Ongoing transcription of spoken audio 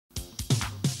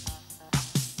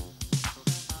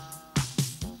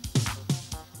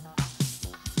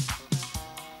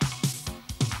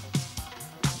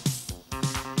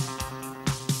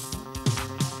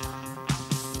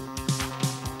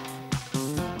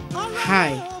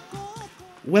Hi,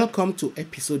 welcome to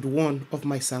episode 1 of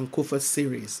my Sankofa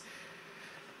series.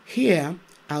 Here,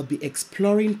 I'll be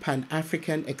exploring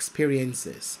Pan-African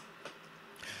experiences.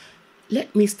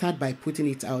 Let me start by putting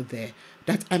it out there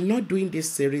that I'm not doing this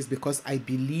series because I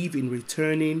believe in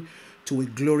returning to a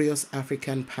glorious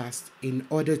African past in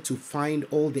order to find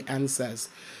all the answers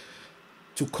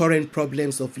to current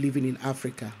problems of living in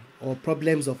Africa or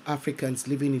problems of Africans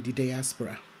living in the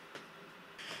diaspora.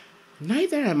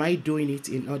 Neither am I doing it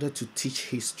in order to teach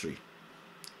history.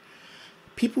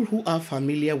 People who are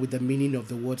familiar with the meaning of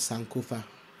the word Sankofa,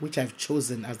 which I've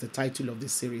chosen as the title of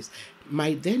this series,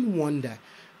 might then wonder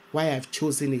why I've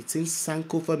chosen it, since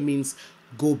Sankofa means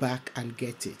go back and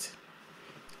get it.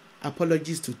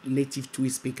 Apologies to native Twi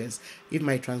speakers if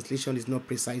my translation is not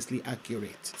precisely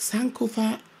accurate.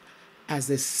 Sankofa, as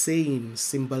a saying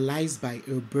symbolized by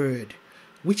a bird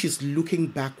which is looking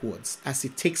backwards as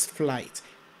it takes flight,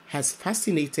 has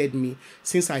fascinated me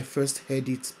since I first heard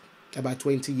it about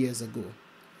 20 years ago.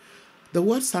 The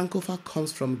word Sankofa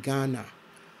comes from Ghana,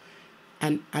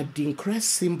 and Adinkra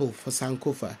symbol for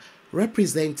Sankofa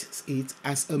represents it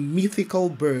as a mythical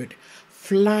bird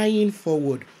flying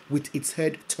forward with its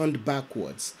head turned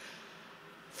backwards.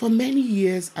 For many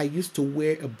years, I used to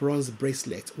wear a bronze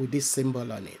bracelet with this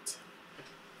symbol on it.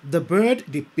 The bird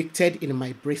depicted in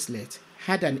my bracelet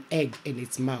had an egg in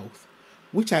its mouth,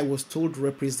 which I was told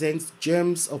represents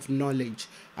germs of knowledge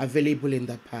available in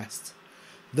the past.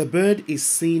 The bird is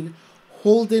seen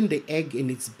holding the egg in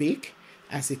its beak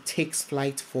as it takes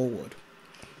flight forward.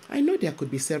 I know there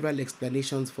could be several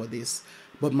explanations for this,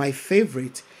 but my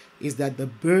favorite is that the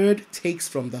bird takes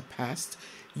from the past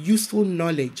useful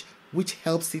knowledge which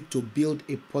helps it to build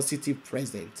a positive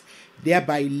present,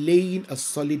 thereby laying a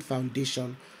solid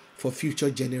foundation for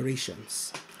future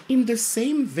generations. In the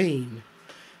same vein,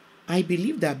 I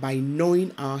believe that by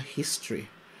knowing our history,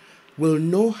 we'll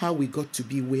know how we got to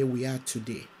be where we are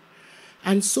today,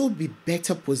 and so be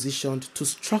better positioned to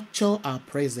structure our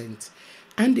present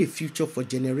and a future for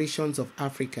generations of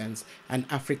Africans and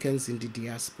Africans in the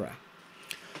diaspora.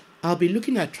 I'll be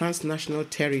looking at transnational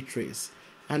territories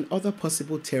and other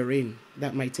possible terrain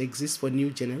that might exist for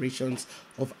new generations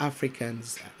of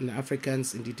Africans and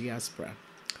Africans in the diaspora.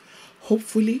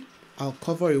 Hopefully, I'll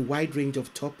cover a wide range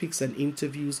of topics and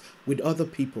interviews with other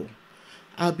people.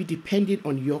 I'll be depending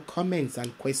on your comments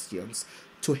and questions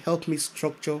to help me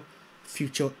structure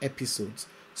future episodes.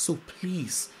 So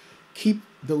please keep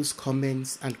those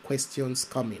comments and questions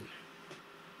coming.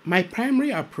 My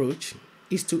primary approach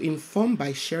is to inform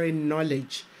by sharing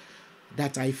knowledge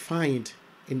that I find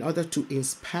in order to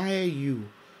inspire you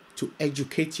to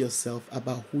educate yourself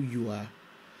about who you are.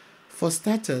 For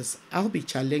starters, I'll be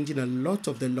challenging a lot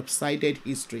of the lopsided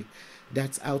history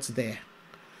that's out there.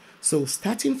 So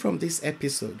starting from this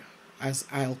episode, as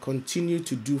I'll continue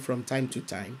to do from time to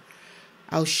time,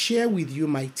 I'll share with you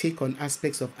my take on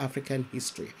aspects of African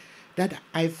history that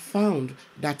I've found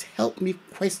that help me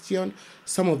question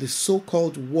some of the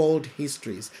so-called world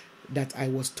histories that I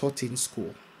was taught in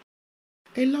school,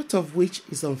 a lot of which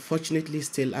is unfortunately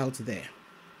still out there.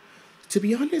 To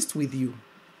be honest with you,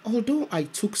 although I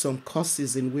took some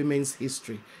courses in women's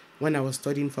history when I was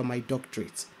studying for my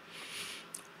doctorate,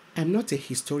 I'm not a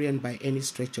historian by any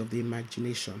stretch of the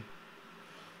imagination.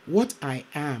 What I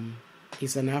am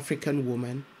is an African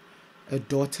woman, a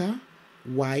daughter,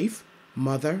 wife,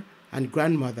 mother, and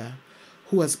grandmother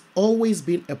who has always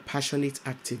been a passionate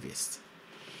activist.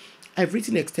 I've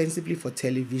written extensively for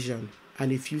television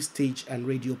and a few stage and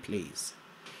radio plays.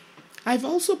 I've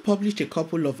also published a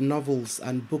couple of novels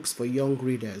and books for young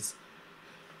readers.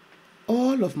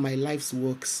 All of my life's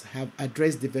works have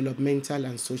addressed developmental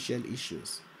and social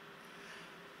issues.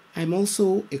 I'm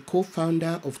also a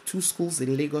co-founder of 2 schools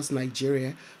in Lagos,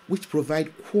 Nigeria, which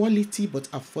provide quality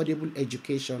but affordable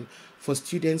education for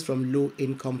students from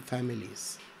low-income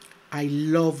families. I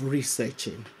love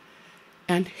researching,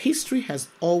 and history has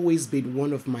always been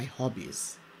one of my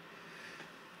hobbies.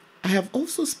 I have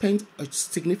also spent a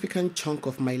significant chunk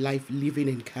of my life living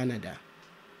in Canada.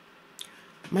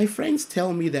 My friends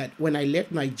tell me that when I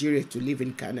left Nigeria to live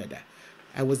in Canada,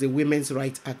 I was a women's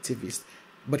rights activist,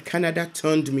 but Canada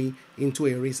turned me into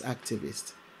a race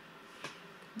activist.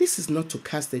 This is not to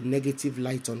cast a negative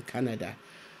light on Canada,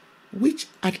 which,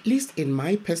 at least in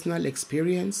my personal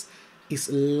experience, is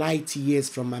light years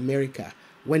from America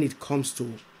when it comes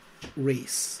to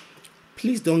race.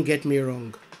 Please don't get me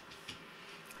wrong.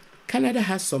 Canada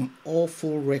has some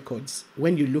awful records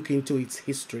when you look into its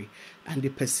history and the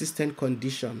persistent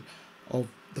condition of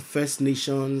the First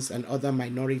Nations and other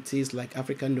minorities like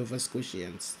African Nova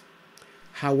Scotians.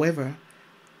 However,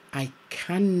 I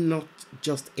cannot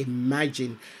just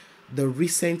imagine the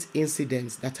recent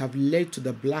incidents that have led to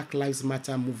the Black Lives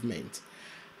Matter movement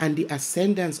and the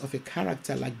ascendance of a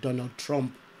character like Donald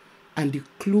Trump and the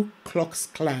Ku Klux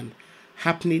Klan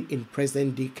happening in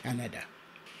present-day Canada.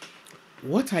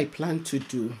 What I plan to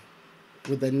do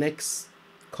with the next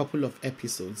couple of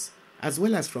episodes, as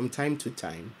well as from time to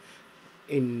time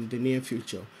in the near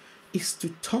future, is to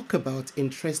talk about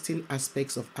interesting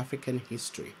aspects of African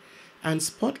history and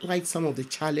spotlight some of the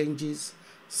challenges,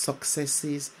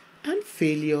 successes, and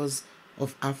failures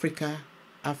of Africa,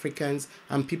 Africans,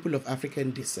 and people of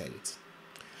African descent.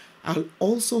 I'll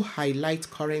also highlight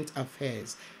current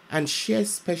affairs and share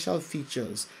special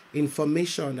features,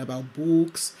 information about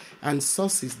books and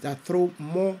sources that throw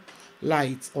more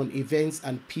light on events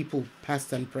and people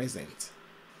past and present.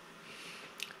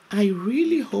 I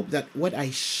really hope that what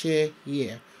I share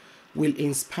here will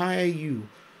inspire you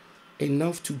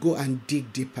enough to go and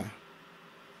dig deeper.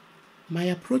 My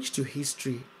approach to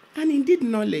history, and indeed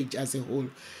knowledge as a whole,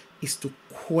 is to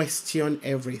question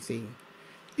everything.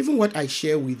 Even what I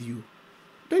share with you.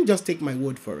 Don't just take my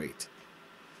word for it.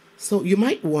 So you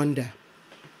might wonder,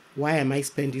 why am I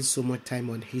spending so much time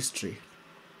on history?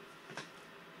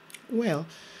 Well,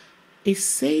 a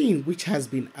saying which has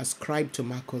been ascribed to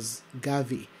Marcus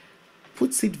Garvey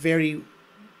puts it very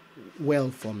well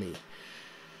for me.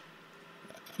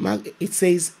 It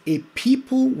says, a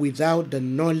people without the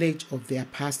knowledge of their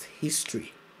past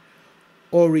history,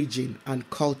 origin, and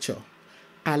culture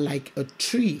are like a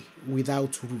tree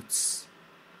without roots.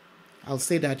 I'll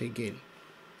say that again.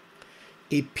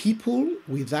 A people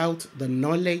without the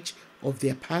knowledge of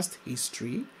their past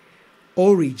history,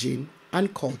 origin,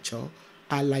 and culture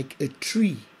are like a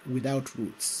tree without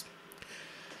roots.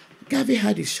 Garvey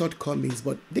had his shortcomings,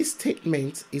 but this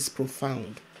statement is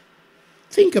profound.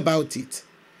 Think about it.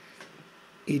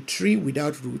 A tree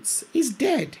without roots is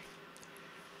dead.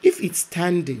 If it's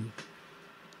standing,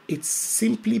 it's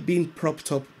simply being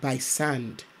propped up by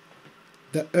sand,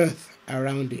 the earth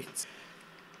around it.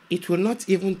 It will not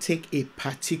even take a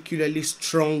particularly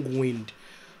strong wind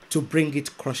to bring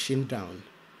it crushing down.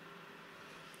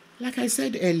 Like I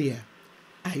said earlier,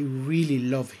 I really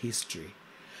love history.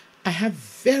 I have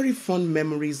very fond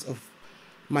memories of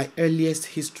my earliest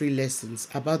history lessons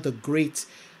about the great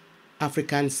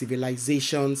African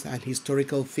civilizations and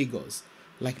historical figures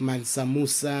like Mansa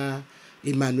Musa,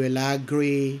 Emmanuel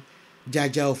Agre,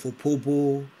 Jaja of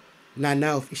Opobo,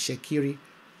 Nana of Ishekiri,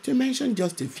 to mention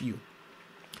just a few.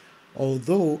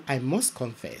 Although I must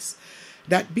confess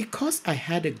that because I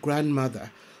had a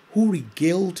grandmother who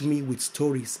regaled me with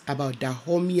stories about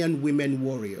Dahomian women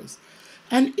warriors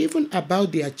and even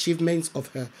about the achievements of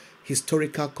her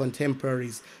historical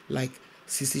contemporaries like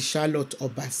Sisi Charlotte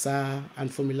Obasa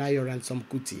and Fumilayo Ransom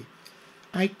Kuti,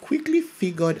 I quickly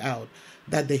figured out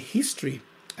that the history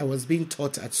I was being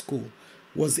taught at school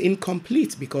was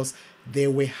incomplete because there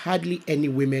were hardly any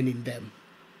women in them.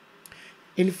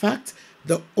 In fact,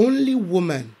 the only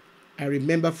woman I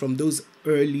remember from those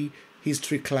early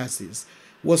history classes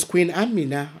was Queen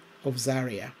Amina of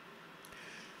Zaria.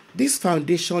 This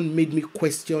foundation made me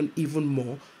question even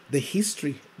more the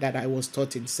history that I was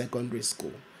taught in secondary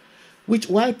school, which,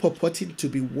 while purporting to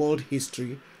be world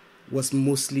history, was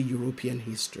mostly European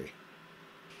history.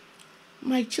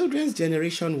 My children's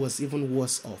generation was even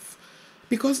worse off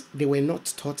because they were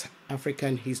not taught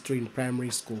African history in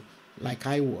primary school like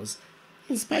I was,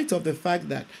 in spite of the fact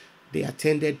that they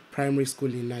attended primary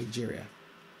school in Nigeria.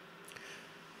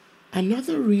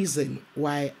 Another reason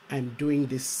why I'm doing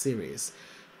this series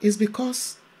is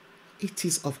because it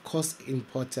is, of course,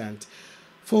 important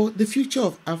for the future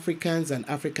of Africans and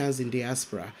Africans in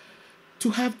diaspora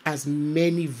to have as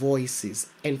many voices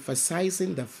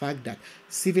emphasizing the fact that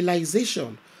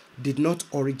civilization did not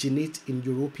originate in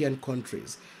European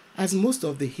countries, as most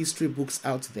of the history books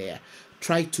out there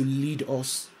try to lead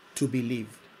us to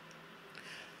believe.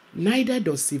 Neither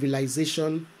does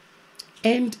civilization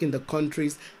end in the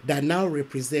countries that now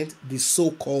represent the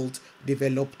so-called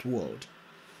developed world.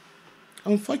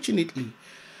 Unfortunately,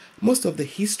 most of the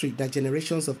history that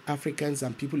generations of Africans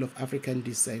and people of African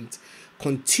descent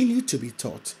continue to be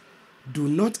taught do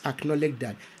not acknowledge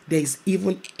that there is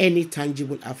even any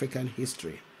tangible African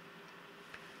history.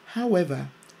 However,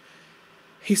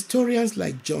 historians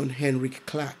like John Henrik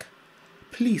Clarke,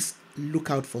 please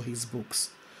look out for his books.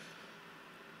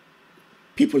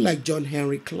 People like John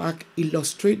Henrik Clarke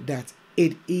illustrate that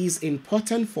it is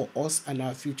important for us and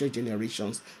our future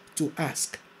generations to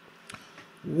ask,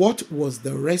 what was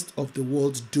the rest of the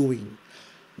world doing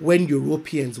when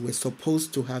Europeans were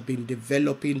supposed to have been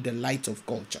developing the light of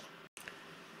culture?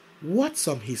 What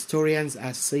some historians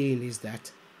are saying is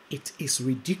that it is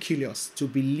ridiculous to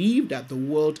believe that the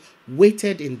world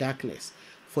waited in darkness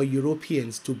for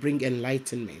Europeans to bring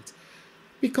enlightenment,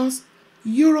 because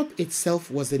Europe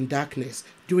itself was in darkness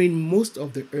during most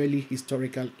of the early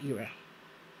historical era.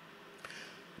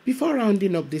 Before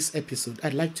rounding up this episode,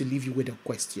 I'd like to leave you with a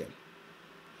question.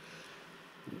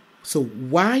 So,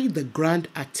 why the grand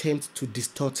attempt to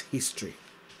distort history?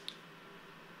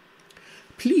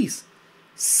 Please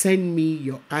send me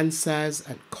your answers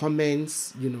and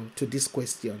comments, to this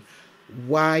question.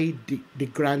 Why the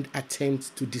grand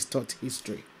attempt to distort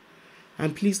history?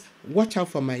 And please watch out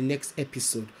for my next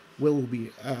episode where we'll be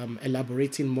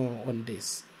elaborating more on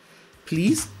this.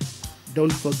 Please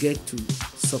don't forget to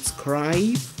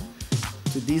subscribe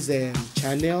to this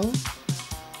channel,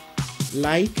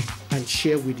 like and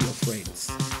share with your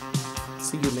friends.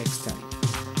 See you next time.